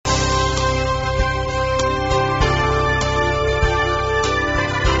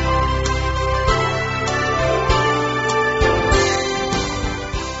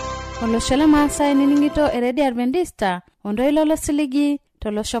shele maasai niningito eredi Adventista ondo ilolo siligi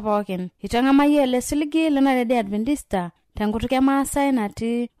tolo shopokin itangamaye le siligi lena eredi Adventista tangutuke maasai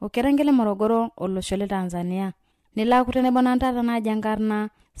nati ukerengele Morogoro olosho le Tanzania nila kutene bonantata na jangarna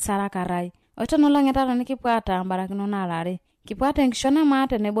sarakarai otono langetata nikipata mbarakino nalare kipata nkishona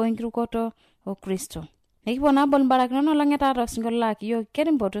mate nebo inkirukoto o Kristo nikipona bol mbarakino langetata singola kiyo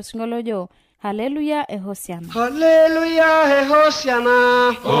kerimboto singolojo Haleluya ehosiana. Haleluya ehosiana.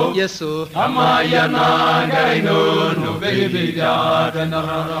 Oh Yesu. Amayana gaino no begibiga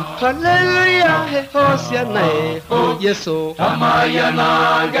danara. Haleluya ehosiana. Oh Yesu.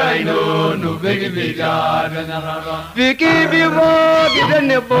 Amayana gaino no begibiga danara. Viki bibo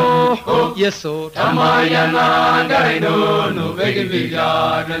gidenebo. Oh Yesu. Amayana gaino no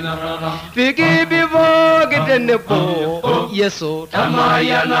begibiga danara. Viki bibo gidenebo. Oh Yesu.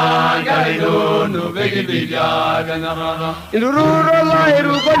 Amayana gaino no begi biga ganara indururo la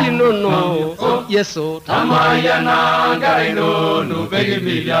irugo linono oh Yesu tamayana gaino no begi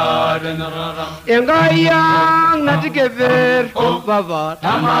biga ganara engaya natikever oh baba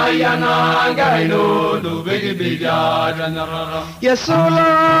tamayana gaino no begi biga ganara Yesu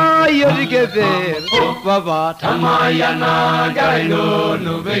la yodikever oh baba tamayana gaino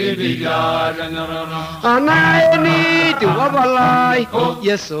no begi biga ganara anaeni tiwabalai oh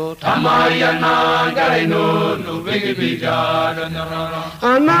Yesu tamayana gaino no begi biga ganara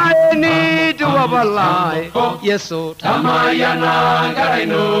anaeni tiwabalai oh Yesu tamayana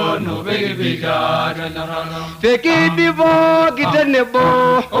gaino no begi biga ganara peki bibo gidenebo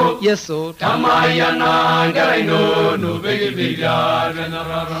oh Yesu tamayana gaino no begi biga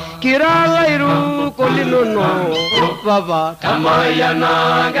ganara kirala iru kolinono oh baba tamayana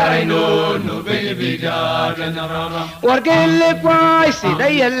gaino no begi biga ganara wargele kwai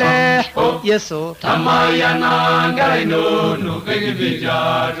sidayele oh Yesu tamayana gaino no begi biga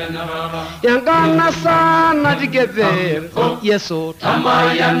ganara yangana sana dikever oh Yesu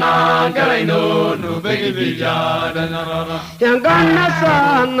tamayana gaino no begi biga ganara yangana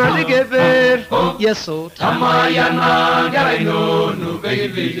sana dikever oh Yesu tamayana gaino no begi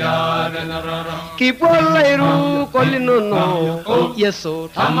biga ganara kipola iru kolinono oh Yesu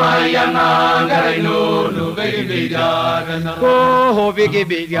tamayana gaino no begi biga ganara oh bigi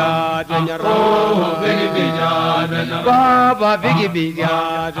biga danyaro oh begi biga ganara baba bigi biga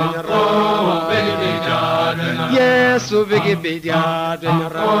danyaro oh begi biga ganara Yesu bigi biga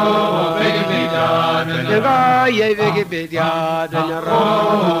danyaro oh begi biga ganara ye bigi biga danyaro oh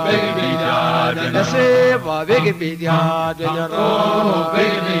begi biga ganara se ba bigi biga danyaro oh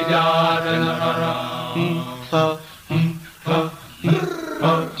begi biga ganara ha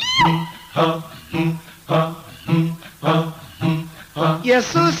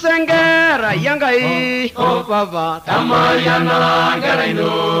Yesu sengera yangai oh baba tamayana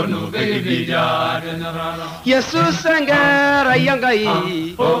gaino no begi biga ganara Yesu sengera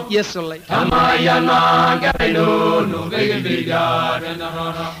yangai oh Yesu lai tamayana gaino no begi biga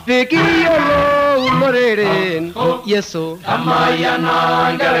ganara Vikiyolo uloreren oh Yesu tamayana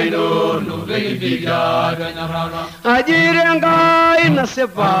gaino no begi biga ganara ajirengai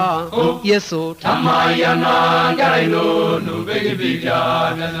nasepa oh Yesu tamayana gaino no begi biga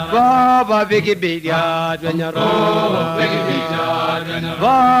ganara baba bigi biga danyaro oh begi biga ganara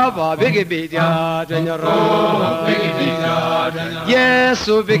baba bigi biga danyaro oh begi biga ganara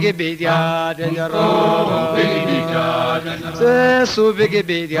Yesu bigi biga danyaro oh begi biga ganara Yesu bigi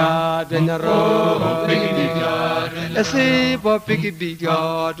biga danyaro oh begi biga ganara Esi bo bigi biga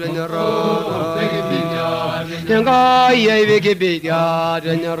danyaro begi biga Yenga ye bigi biga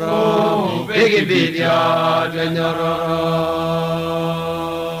danyaro bigi biga danyaro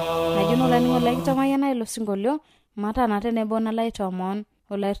Najuno laningo laita mayana ilo singolio mata natene bona laita omon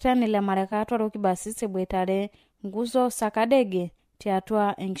olaitani le marekato roki basisi bwetare nguzo sakadege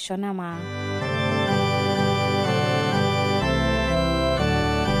tiatua enkishonama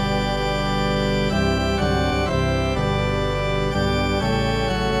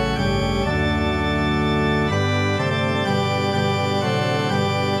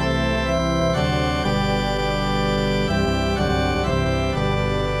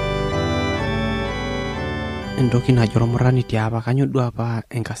entoki najoro murani tiapa kanyodua apa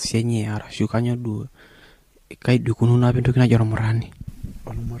enkasienye arashu kanyodua kaidikununo apa entoki najoro murani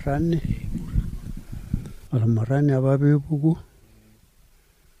olmurani apa peepuku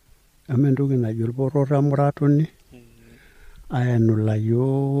ama entoki najo ilporor emuratuni aenula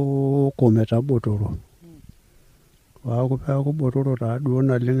yiok ometabotoro waaku peeku botoro taaduo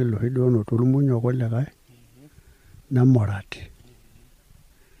naleng iloshi duo noto ilmunyok olikae nemurati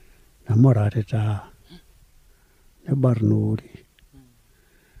taa nebarnoori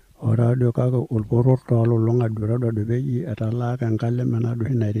ora duo kake orporor toolulung'a duo todua duo peji etalaaka enkalem ena duo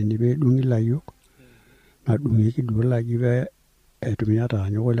oshi naireni peedung'i ilayiok nadung'ieki duo ilaji pee etumi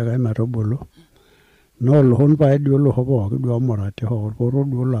ataanyu kulikae metubulu naa oluhon pae duo loho pooki duo omurati hoo orporor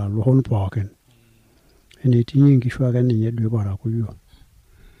duo laa luhon pookin enetinye inkishu ake ninye duo iparakuyo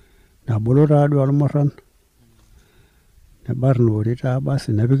nabulu taa duo ormurran nebarnoori taa basi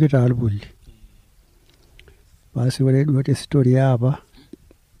nepiki taa irpuli basi ore duo te story eapa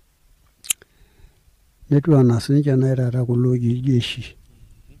netu anas ninche naaji taata kulo oji jeshi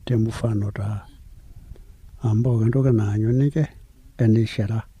te mfano taa amu pooki entoki naanyu ninche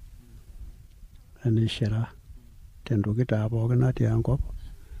enishira tentoki taa pooki natii enkop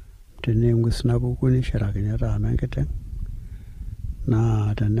tenaa eng'ues napuku nishirakini taa ame enkiteng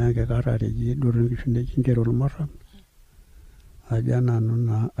naa tenaa enkikarrare eji duo tonkishu neji inchere ormurran ajo nanu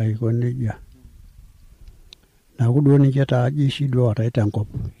naa aiko nejia neeku duo ninche taa jeshi duo ootae tenkop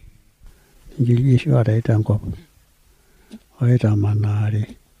ninche iljeshi ootae tenkop oitamanaari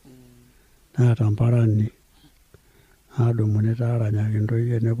neeta mparani naadumuni taa aaranyaki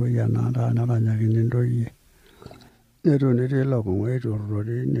intoyie nepuoi ena taa neranyakini intoyie netoni tilo kung'u aiturruro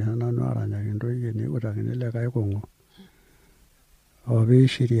tine nanu aaranyaki intoyie neiputakini likae kung'u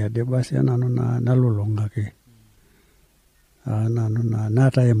opiishiri ade basi nanu naa nelulung'aki nanu naa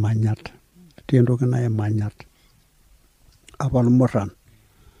neetae imanyat etii entoki naji imanyat apa irmurran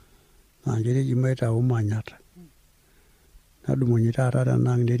naa nchere eji maitau imanyat nedumuni taata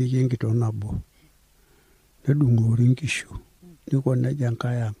tenaang neriki enkitok nabo nedung'oori inkishu niko nejia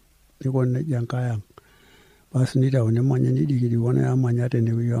enkae ang basi nitauni imanyat nidikidikuoni emanyat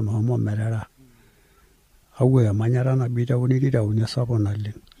tenewueji omehomo merera auwuo emanyata nabo itauni nitauni esapuk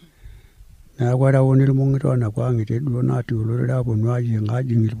naleng neeku ereuni irmong'ito nekua ang'itie duo natii olorere aaponu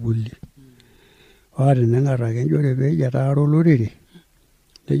aajing irpuli paa teneng'ar ake njo ore peeji etaara olorere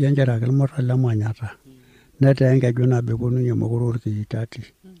nejia nchere ake irmurran lemanyata netaa enkeju nabo eponunye mekure orkiyitati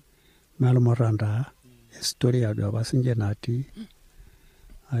mee irmurran taa story aduo apa sinche natii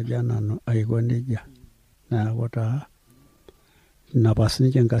ajo nanu aiko nejia neeku taa ina apa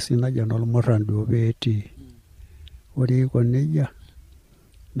sinche enkasini naji enormurran duo peetii ore eiko nejia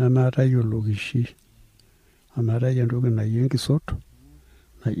nemeetae olokishi amu eetae entoki naji enkisot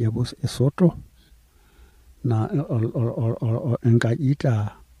naji esoto naa enkaji taa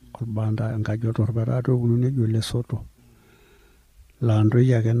orbanta enkaji oltorpetaa tokunu nejo lesoto laa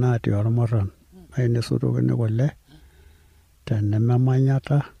ntoyie ake natii ormurran naa inesotokini kule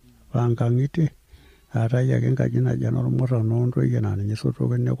tenememanyata paa nkang'itie eetae ake enkaji naji enormurran oontoyie naa ninye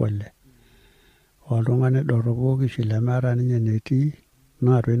esotokini kule oltung'ani dorrop okishi lemeeta ninye enetii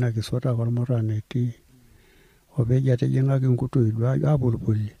naa atua ina kisot ake ormurran etii opeji etijing'aki inkutoi duo aapuo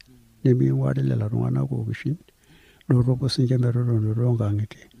irpuli neming'uari lelo tung'anak okishin dorropu sinche metotoni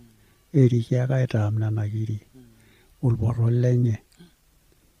toonkang'itie eriki ake aitaam nena kiri orporro lenye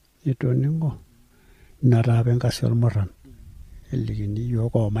itoning'o ina taa apa enkasi ormurran elikini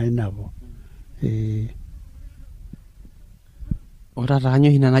iyiok omainepu ore taata kanyio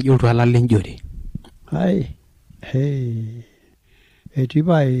oshi ina naji oltwala lenjore etii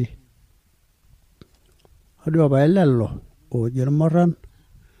pae adua pae lelo ooji irmurran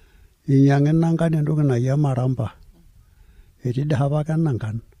inyiang'i inankan entoki naji emaramba etii dii apake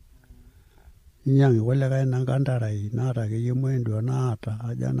enankan inyiang kulikae inankan tarai naata akeyie imuain duo naata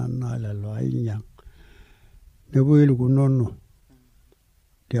ajo nanu naa lelo ainyiang nepuoi irkunono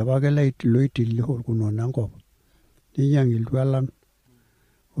tiapake loitilio orkunono enkop ninyiang iltwalan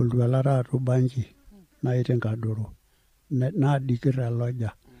oltwala taata obanji naaji tenkadoro naadikir eloja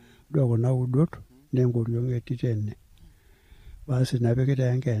dua kuna udot naa enkoriong etii tene basi nepiki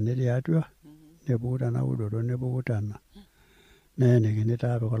taa enkeene tiatua nepuku tena udoto nepuku tena neenikini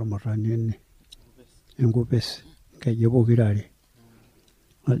taa apik ormurrani ene enkupes nkejek pokirare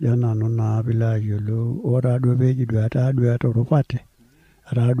ajo nanu naa piilo ayiolou ore taa duo peeji duo etaa duo eturupate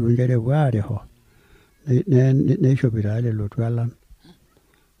etaa duo nchere epuo aariho neishopi taa lelo twalan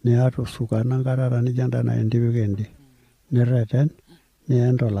niata osuka enanka taata nijo enda naji nitipika ende nirreten niya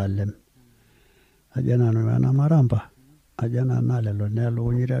entolalem ajo nanu ena maramba ajo nanu naa lelo naa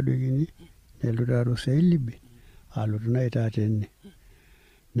elukunya eitadoikini nelotu taata osailibi alotu naaji taata ene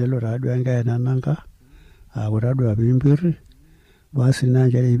nelo taaduo enkeene enanka aaku tadua piimpirri basi naa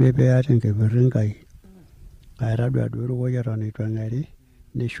nchere ipepeya tenkepirri nkai kake tadua duo irukoi eton eitu eng'eri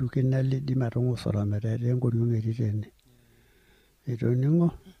neshuki nelidi metung'usura metaa etaa enkoriong etii tene itoning'o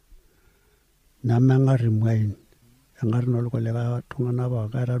nemeng'arr imuain eng'arr naa irkulikae tung'anak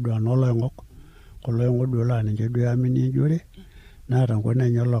pooki kake tadua inoloing'ok kulo oing'ok duo laa ninche duo eamini enjore neeta nkuna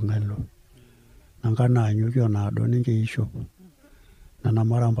enye olong'elu nanka naanyokie onaado ninche iishop nana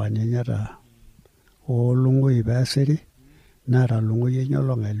marambani enye taa oolong'oi peesiri neeta long'oi enye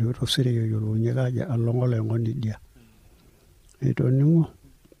olong'ai litu siri yiolounye kaji along' oloing'oni idia itoning'o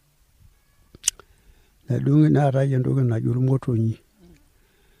nedung'i neetai entoki naji ormotonyi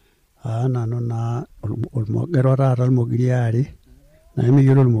nanu naa ormogero taata irmogiria are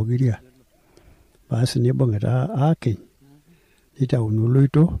namiyiolo irmogiria basi nibung'ita aakiny nitauni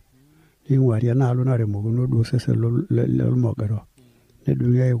oloito ning'uari enaalo naremokino duo osesen lormogero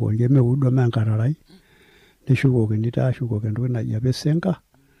nedung'i aikonji emeudo menkararai neshukokini taa ashukoki entoki naji apa esenka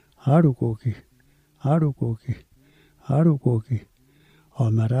arukoki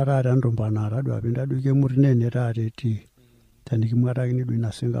ometaa taata entumpa naa tadua pintadoiki emurt nene taata etii tenikimwatakini duo ina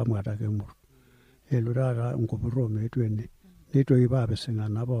senka amwataki emurt elo taata inkopirro meetu ene neitoki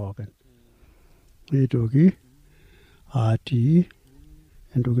paapising'ana pookin neitoki atii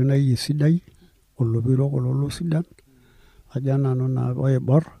entoki naji esidai olopiro kulo losidan ajo nanu naa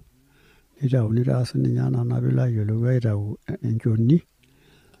oiborr nitauni taa sininye enaa piilo ayiolou aitau enchoni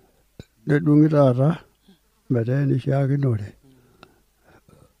nedung'i taata metaa enishiakinore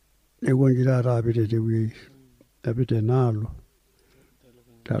nikonji taata apik tewueji apik tenaalo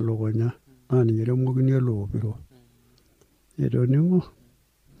telukunya naa ninye eremokini ele opiro itoning'o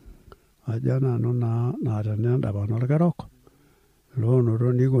ajo nanu naa tenaa endapana orkerok loonoto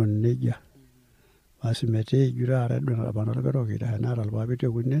nikoni nejia basi meteeju taata duo endapana orkerok etaa neeta irpapit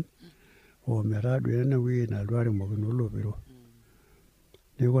tekunen ometaa duo enewueji nalotu aremokino olopiro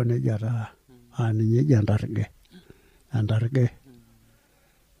niko nejia taa ninye eji entarge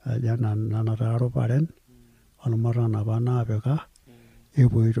ajo nena taa ruparen ormurran apa naapika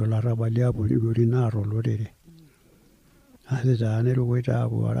epuoito ilarrabali aaponu aar olorere asi taa nerukoi taa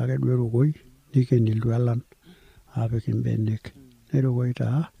apuo ore ake duo erukoi nikeni iltualan aapik imbenek nerukoi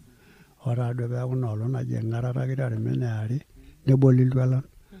taa ore taa duo peeku inoolong' naji eng'arataki temene are neboli iltualan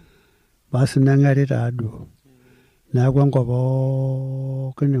basi neng'ari taa duo neeku enkop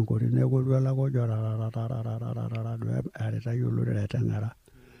pookin enkori neeku oltuala ake ojo rararara duo eeritai olorere eteng'ara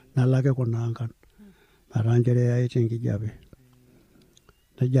nelaki kuna ankan metaa nchere eyai tenkijape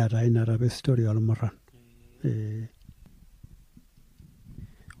nejia taa ina apa story ormurran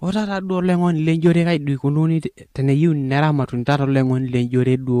ore taata duo oloing'oni lenjore kaji ikununi teneyieu neramatuni taata oloing'oni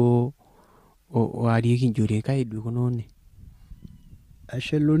lenjore duo oarieki njore kaji ikununi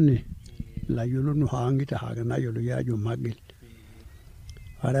esheluni ilayiolonu hang'itahaki nayioloi ajo magil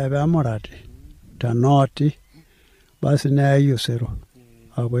ore peemurati tenooti basi neyai osero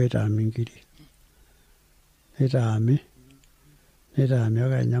apuo aitaami inkiri nitaami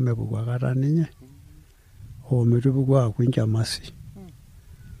akenya mepuku akata ninye ometupuku aaku enchamasi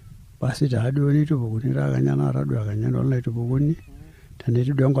basi taaduo nitupukuni taa kenya naa tadua kenya enolo naitupukuni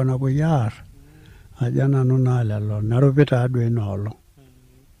tenetii duo enkop napuoi aarr ajo nanu naa lelo nerupi taaduo inoolong'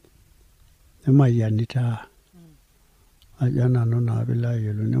 nemayiani taa ajo nanu naa piilo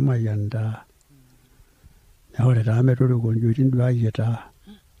ayiolou nemayiani taa ore taa metoriko njoitin duo ayie taa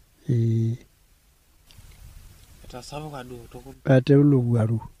etasapuka duo tukul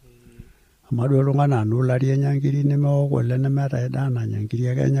etolowuaru amu duo iltung'anak naa olari enya nkiri nemeok kule nemeeta ai daa nanya nkiri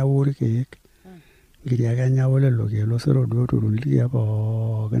ake enya orkeek nkiri ake enya olelo keek losero duo oturuni irkeek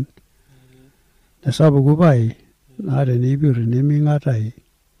pookin nesapuku pai naa teneipirr neming'atai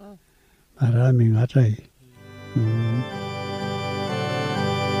metaa ming'atai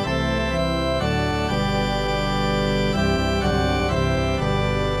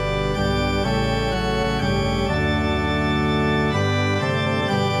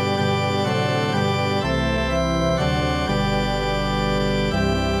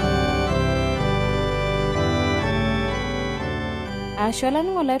asho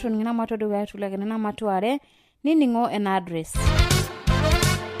laningo laitoning'o matodo weatulakini namatuare nining'o ena address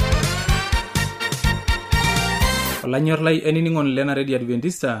Olanyor lai enining'o lena Radio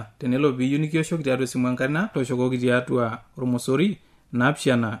Adventista tenelo piiyieu nikioshoki tiatua esimu enkarna tooshokoki tiatua ormosori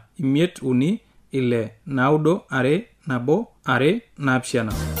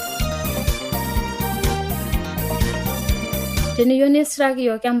 7536992 teniyieu nisiraki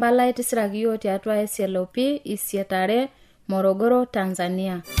yiok empalai tisiraki yiok tiatua SLP 82 Morogoro,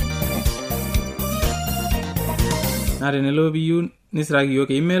 Tanzania. Na tenelo piiyieu nisiraki yiok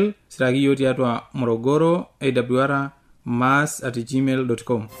email siraki yiok tiatua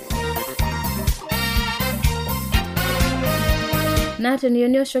morogoro@mas@gmail.com. Na teniyieu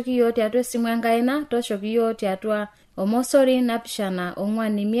nioshoki yiok tiatua esimu enkaina tooshoki yiok tiatua omosori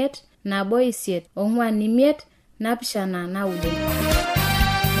 745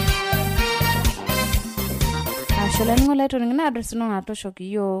 Asholaning'o laitoning'o address nona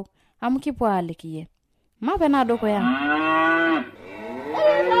toshoki yiok amu kipuo aalikiye mape naa dukuya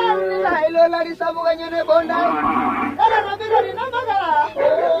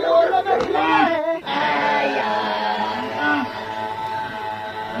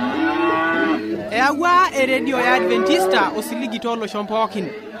Eyaua eredio ya Adventista osiligi tooloshon pookin.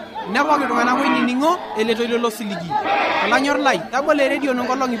 Nepooki iltung'anak oinining'o eletoilo losiligi. Olanyor lai, tabolo eredio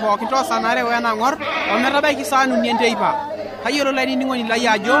nonkolong'i pookin toosanare wenang'or ometabaiki saa uni enteipa. Tayiolo lainining'oni lai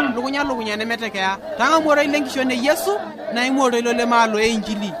ajo lukunya nemetekeya. Tang'amu oroi lenkishon e Yesu naimu oroi lemaalo e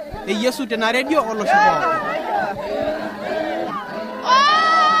Injili. E Yesu tena redio olosho pookin.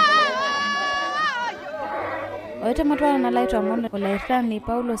 Oitematwara nalaito amon olairani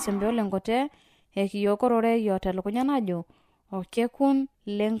Paulo Sembeole Nkote ekiyokorore yo telukunya najo okekun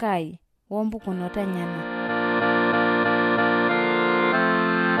lenkai wompukunot enyana.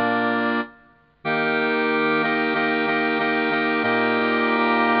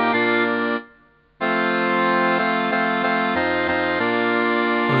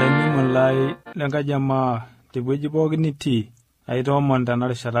 Olainining'oni lenkajamaa tewueji pookin nitii aitoomon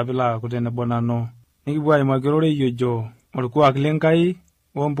tenarishata pilaaku tenebo nanu nikipuo aimaki ororei ojo orkuak lenkai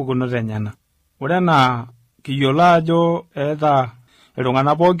wompukunot enyana. Ore enaa kiyiolo ajo eeta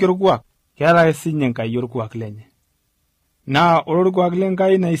iltung'anak pooki orkuak, keeta sinye Enkai orkuak lenye. Naa ore orkuak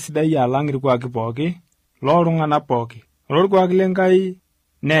lenkai naa sidai alang irkuaki pooki looltung'anak pooki. Ore orkuak lenkai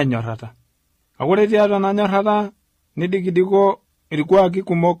naa enyorrata. Ore tiatua ena nyorrata nidikidiko irkuaki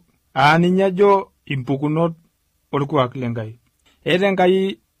kumok ninye ajo impukunot orkuak lenkai. Eeta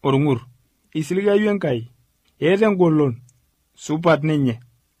Enkai orng'ur, isiligayu Enkai, eeta engolon, supat ninye,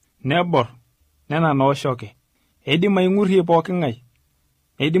 nebor, nena nooshoke. Eidim aing'urrie pooki ng'ae,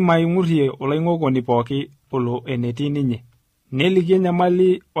 eidim aing'urrie oloing'okoni pooki olo enetii ninye, neliki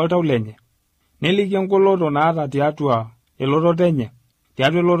enyamali oltau lenye, neliki engoloto naata tiatua elototo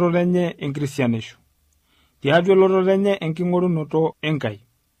enye enkristianisho, tiatua elototo enye enking'orunoto Enkai.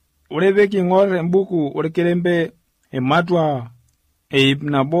 Ore peeking'or embuku orkerembe ematua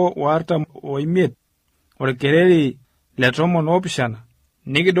 145 orkereri le 17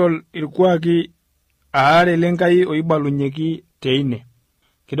 nikidol irkuaki aare lenkai oibalunyeki teine.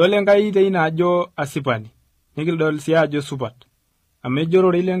 Kidol Enkai teine ajo asipani, nikidol sii ajo supat. Amu ejo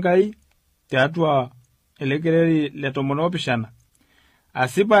ororei lenkai tiatua ele kereri le 17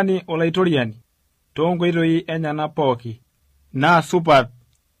 asipani olaitoriani toonkoitoi enyenak pooki, naa supat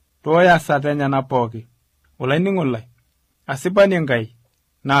tooyasat enyenak pooki. Olainining'oni lai, asipani Enkai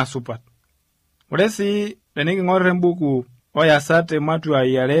naa supat. Ore sii teniking'or embuku oyasat ematua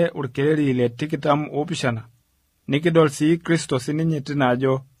 2 orkereri le 27 nikidol sii Kristo sininye tina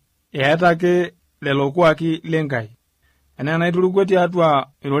ajo eeta ake lelo kuaki lenkai. Enaa enaiturukuo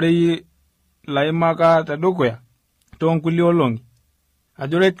tiatua irorei laimaka tedukuya toonkulie olong'i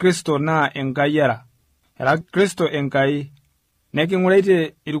ajo ore Kristo naa Enkai era Kristo Enkai.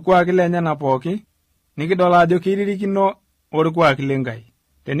 Neking'uraite irkuaki lenyenak pooki nikidol ajo keiririkino orkuaki lenkai.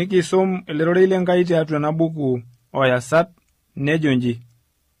 Tenikisum ele rorei lenkai tiatua ena buku oyasat nejo nji,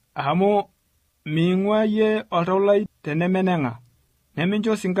 amu miing'ua yie oltau lai tenemeneng'a,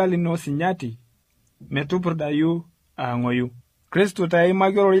 nemincho sinka lino sinyati metupurdayu aang'oyu. Kristo taa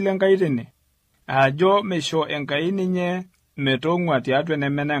eimaki ororei lenkai tene ajo meisho Enkai ninye metong'ua tiatua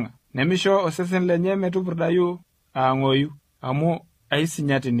enemeneng'a, nemisho osesen lenye metupurdayu aang'oyu, amu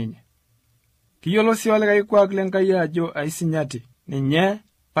aisinyati ninye. Kiyiolo sii olikai kuak lenkai ajo aisinyati ninye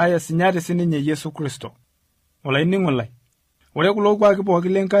paa sinyati sininye Yesu Kristo. Olainining'oni lai, ore kulo kuaki pooki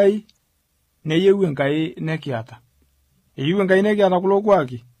lenkai neyieu Enkai nekiata. Eyieu Enkai nekiata kulo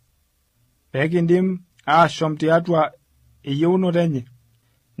kuaki peekindim aashom tiatua eyieunoto enye,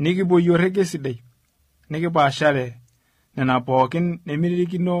 nikipuoyie orrege sidai, nikipaashare nena pookin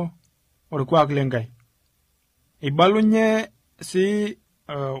nemiririkino orkuak lenkai. Ibalunye sii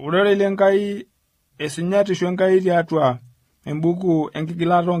ororei lenkai esunyatisho Enkai tiatua embuku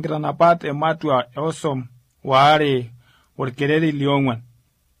enkigilata onkitanapat ematua 2 orkereri li4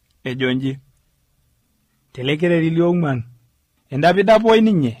 ejo nji, telekereri li4 endapidapoi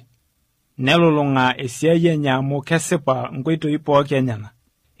ninye nelulung'a esiai enye amu kesipa nkoitoi pooki enyana.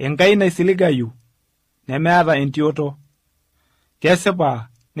 Enkai naisiligayu nemeeta entioto, kesipa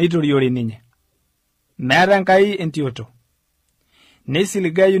neitoriori ninye, meeta Enkai entioto,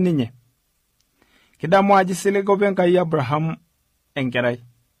 neisiligayu ninye. Kidamu aji silikope Enkai Abraham enkerai.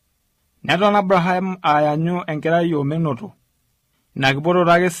 Neton Abraham aanyu enkerai omenoto. Ina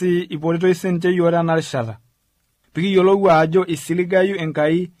kipototo ake sii iporitoi sinche yiok tenarishata. Pikiyiolou ajo isiligayu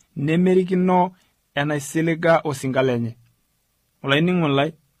Enkai nemerikino enaisiliga osinka lenye. Olainining'oni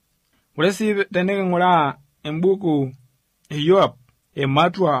lai, ore sii teniking'uraa embuku Yoab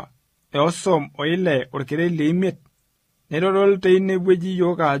ematua 6 orkereri le 5 neitodol teine wueji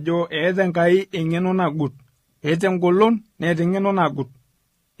yiok ajo eeta Enkai eng'eno nagut, eeta engolon neeta eng'eno nagut.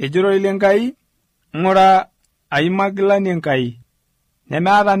 Ejito ile Enkai, ng'ura ai magilani Enkai,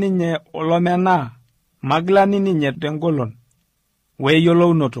 nemeata ninye olomenaa, magilani ninye tengolon,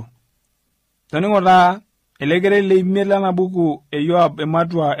 weeyiolounoto. Toning'o taa ele kerei leimiet lena buku e Yoab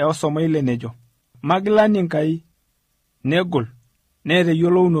ematua eosomai ile nejo, magilani Enkai, negol, neeta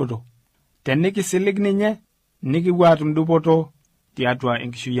eyiolounoto, tenikisilig ninye, nikipuo atum dupoto tiatua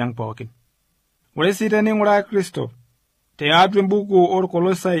enkishui ang' pookin. Ore sii tening'uraa Kristo, tiatua embuku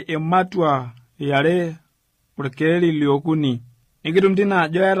orkolosai ematua iare orkereri liokuni, nikitum tina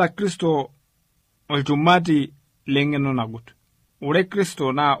ajo eeta Kristo olchumati leng'eno nagut. Ore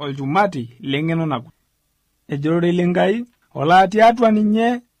Kristo naa olchumati leng'eno nagut. Ejito ile Enkai, olaa tiatua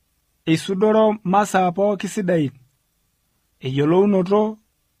ninye eisudoro masaa pooki sidain, eyiolounoto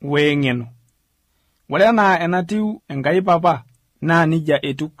weeng'eno. Ore enaa enatiu Enkai Papa, naa nija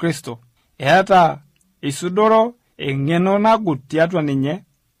etiu Kristo, eeta eisudoro eng'eno nagut tiatua ninye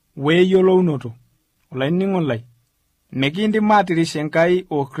weeyiolounoto. Olainining'oni lai, mikiindim aatirish Enkai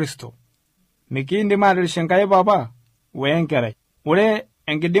o Kristo, mikiindim aatirish Enkai Papa weenkerai. Ore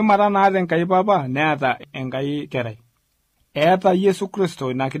enkidimata naata Enkai Papa neeta Enkai Kerai. Eeta Yesu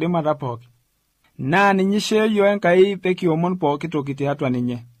Kristo ina kidimata pooki. Naa ninye ishoo yiok Enkai pekiomon pooki toki tiatua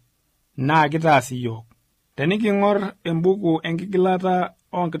ninye. Naa kitaas iyiok. Teniking'or embuku enkigilata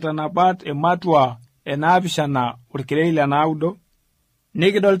oonkitanapat ematua enaapishana orkereri lenaudo,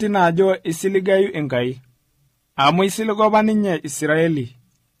 nikidol tina ajo isiligayu Enkai. Amu isiligo apa ninye Israeli,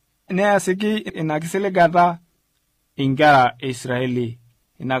 neasiki ina kisiligata inkera e Israeli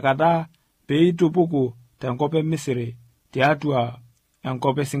inakata peitupuku tenkop e Misiri tiatua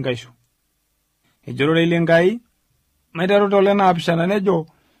enkop esinkaisho. Ejito ile Enkai, maiteru tole naapishana nejo,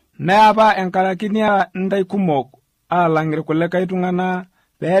 meapa enkarakini ntai kumok aalang' irkulikae tung'ana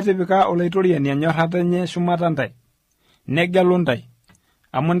peetipika olaitoriani enyorrata enye shumata ntai, negelu ntai,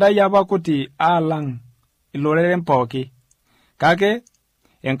 amu ntai apa kuti aalang' iloreren pooki. Kake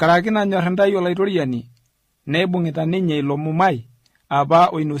enkaraki nanyorr ntai olaitoriani, neibung'ita ninye ilo mumai apa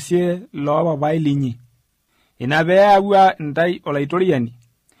oinosie loopapai linyi. Ina peeyawua ntai olaitoriani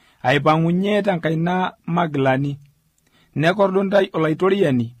aipang'unye tenkaina magilani, nekordu ntai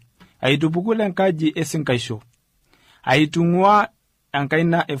olaitoriani aitupuku tenkaji esinkaisho, aitung'ua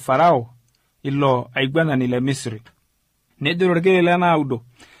enkaina e Farao ilo aiguanani le Misiri. Nejo orkereri lenaudo,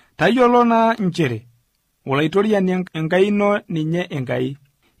 tayiolo naa nchere olaitoriani Enkai ino ninye Enkai,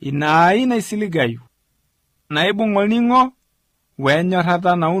 ina ai naisiligayu, naibung' olning'o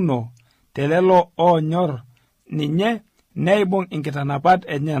weenyorrata nauno telelo oonyorr ninye, neibung' inkitanapat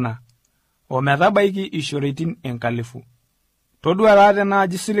enyena ometabaiki ishoritin 1,000. Todua taa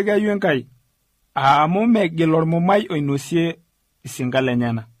tenaaji isiligayu Enkai, amu megil ormumai oinosie isinka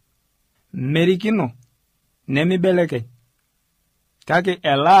lenyena. Merikino, nemibelekeny, kake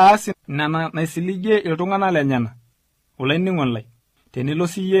elaas nena naisiligie iltung'ana lenyena. Olainining'oni lai, tenilo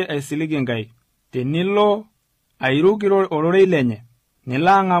siyie aisilig Enkai, tenilo airukiro ororei lenye,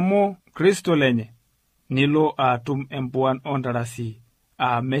 nilo ang'amu Kristo lenye, nilo atum empuan ontarasi,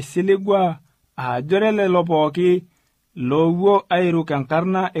 mesiligwa ajore lelo pooki loowuo airuk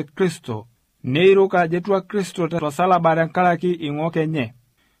enkarna e Kristo, neiruk ajetua Kristo tosalaba tenkaraki ing'ok enye,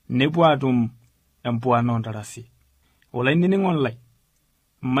 nepuo atum empuan ontarasi. Olainining'oni lai,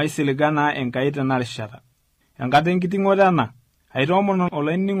 maisiliga naa Enkai tenarishata. Enkata enkiting'oto ena, aitoomon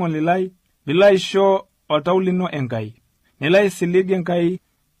olainining'oni lai, bilo aisho oltau lino Enkai, nilo aisilig Enkai,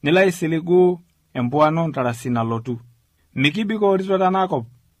 nilo aisiligu empuan ontarasi nalotu. Mikibikoorito tenakop,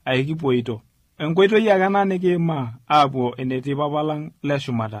 aikipuoito. Enkoitoi ake ena nikiimaa aapuo enetii Papa lang'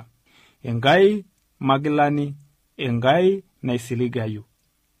 leshumata. Enkai magilani, Enkai naisiligayu.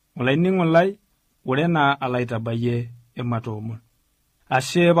 Olainining'oni lai, ore naa alaitabayie ematoomon.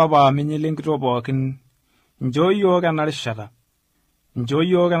 Ashe Papa minyili enkitoo pookin, njoo yiok enarishata. Njoo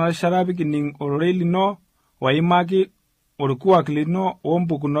yiok enarishata pikining' ororei lino oimaki orkuak lino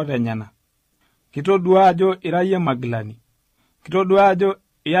oompukunot enyena. Kitodua ajo ira yie magilani. Kitodua ajo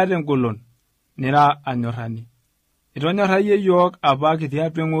iyata engolon, nira anyorrani. Itonyorrayie yiok apa kitii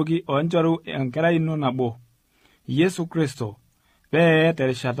atua eng'oki oonchoru enkerai ino nabo, Yesu Kristo, pee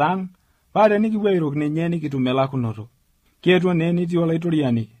terishata ang' paa tenikipuo airuk ninye nikitum elakunoto. Kietuo naa enitii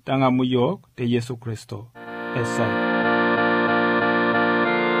olaitoriani tang'amu yiok te Yesu Kristo. Esai.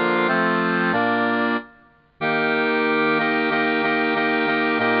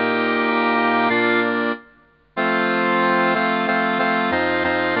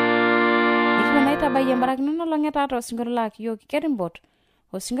 Tabayie mbarakinono long'eta ata osinkolio laa kiyiok kerimbot,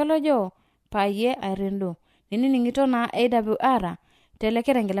 osinkolio ojo payie airendo. inining'ito naa awr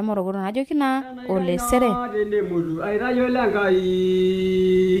telekerengele morogoro najoki naa olesere tene mudu aitayiolo Enkai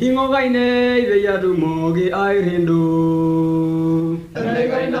ing'okaine peyiatumoki airendo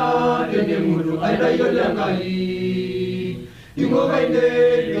Enaikaina tene mudu aitayiolo Enkai ing'okaine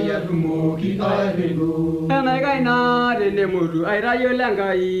peyiatumoki airendo enaikaina tene mudu aitayiolo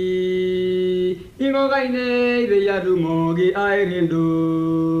Enkai ing'okaine peyiatumoki airendo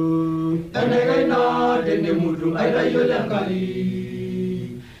Enaikaina tene mudu aitayiolo Enkai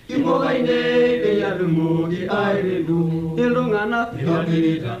ing'okaine peyiatumoki airendo iltung'anak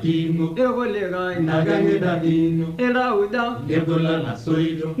Itobirita ino irkulikae nakeng'ita ino iltauja negol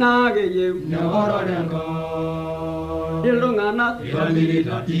enasoito naa keyieu neoror Enkai iltung'anak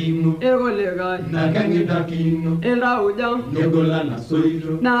Itobirita ino irkulikae nakeng'ita ino iltauja negol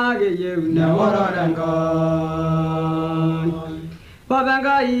enasoito naa keyieu neoror Enkai Papa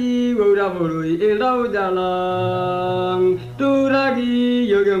Enkai weuraporoi iltauja lang turaki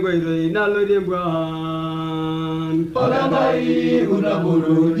yiok enkoitoi nalotie empuan Papa Enkai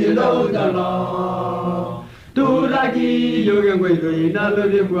weuraporoi iltauja lang turaki yiok enkoitoi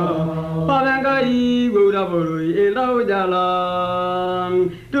nalotie empuan Papa Enkai weuraporoi iltauja lang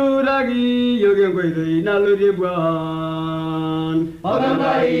turaki yiok enkoitoi nalotie empuan Papa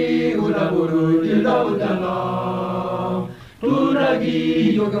Enkai weuraporoi iltauja lang turaki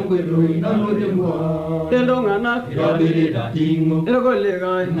yiok enkoitoi nalotie empuan iltung'anak Itobirita ino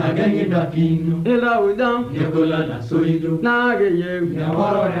irkulikae nakeng'ita ino iltauja negol enasoito naa keyieu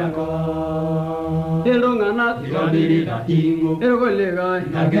neoror Enkai iltung'anak Itobirita ino irkulikae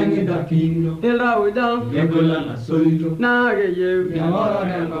nakeng'ita ino iltauja negol enasoito naa keyieu neoror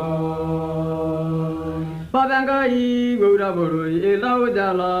Enkai Papa Enkai weuraporoi iltauja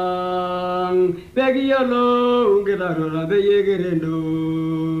lang pekiyiolou nkitarruata peyie kirendo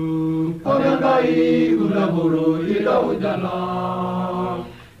Papa Enkai weuraporoi iltauja lang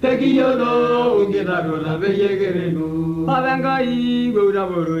pekiyiolou nkitarruata peyie kirendo Papa Enkai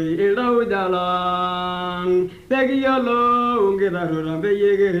weuraporoi iltauja lang pekiyiolou nkitarruata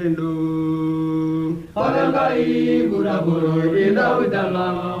peyie kirendo Papa Enkai weuraporoi iltauja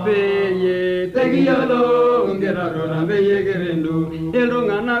lang peyie pekiyiolou nkitarruata peyie kirendo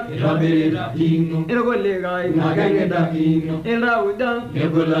iltung'anak Itobirita ino irkulikae nakeng'ita ino iltauja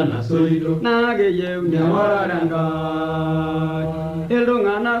negol enasoito naa keyieu neoror Enkai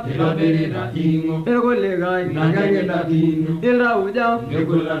iltung'anak Itobirita ino irkulikae nakeng'ita ino iltauja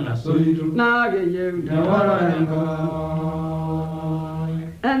negol enasoito naa keyieu neoror Enkai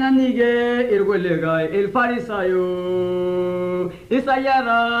enanike irkulikae ilfarisayo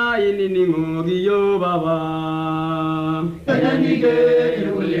isayiata inining'oki yiok Papa Enyanike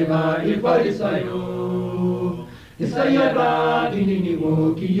irkulikae ilfarisayo isayiata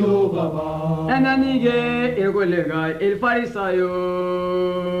inining'oki yiok Papa enanike irkulikae ilfarisayo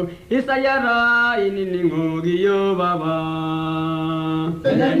isayiata inining'oki yiok Papa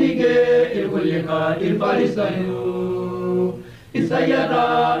Enyanike irkulikae ilfarisayo isayiata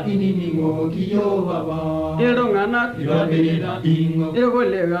inining'oki yiok Papa iltung'anak Itobirita ino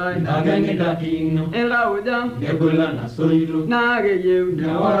irkulikae nakeng'ita ino iltauja negol enasoito naa keyieu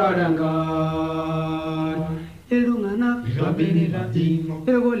neoror Enkai iltung'anak Itobirita ino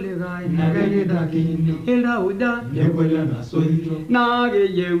irkulikae nakeng'ita ino iltauja negol enasoito naa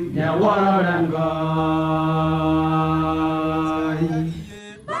keyieu neoror Enkai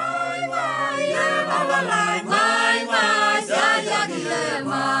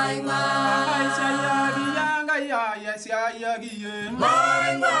Ai siayagiye